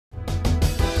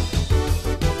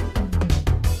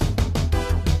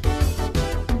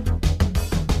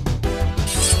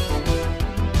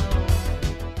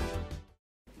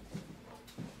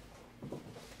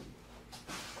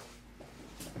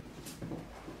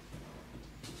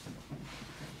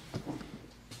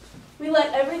We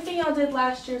let everything y'all did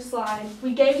last year slide.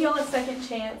 We gave y'all a second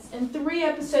chance. And 3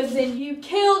 episodes in, you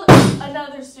killed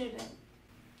another student.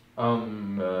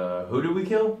 Who did we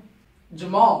kill?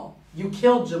 Jamal. You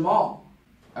killed Jamal.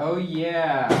 Oh,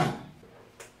 yeah.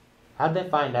 How'd they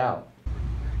find out?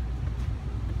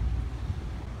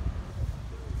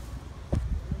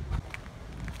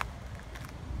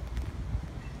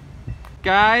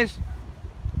 Guys?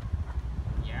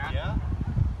 Yeah?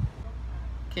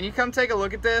 Can you come take a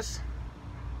look at this?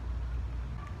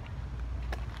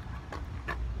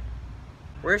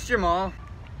 Where's Jamal?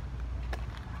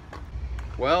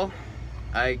 Well,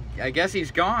 I guess he's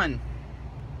gone.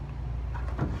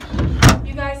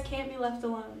 You guys can't be left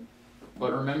alone.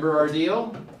 But remember our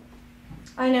deal?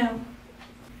 I know.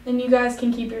 And you guys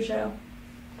can keep your show.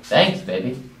 Thanks,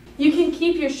 baby. You can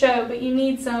keep your show, but you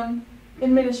need some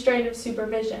administrative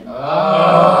supervision.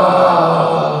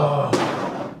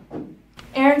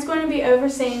 Aaron's going to be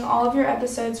overseeing all of your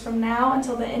episodes from now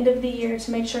until the end of the year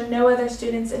to make sure no other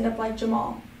students end up like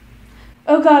Jamal.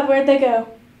 Oh God, where'd they go?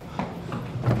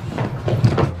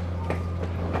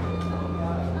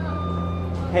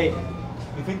 Hey,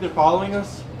 you think they're following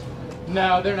us?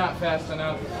 No, they're not fast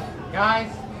enough.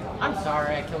 Guys, I'm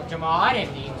sorry I killed Jamal. I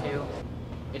didn't mean to.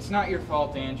 It's not your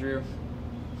fault, Andrew.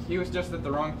 He was just at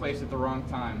the wrong place at the wrong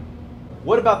time.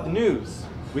 What about the news?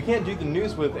 We can't do the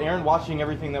news with Aaron watching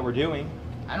everything that we're doing.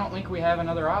 I don't think we have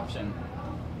another option.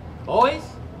 Boys,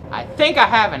 I think I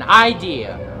have an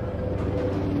idea.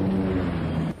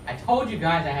 I told you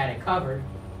guys I had it covered.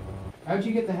 How'd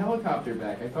you get the helicopter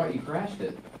back? I thought you crashed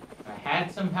it. I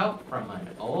had some help from an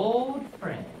old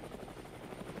friend.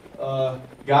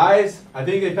 Guys, I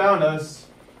think they found us.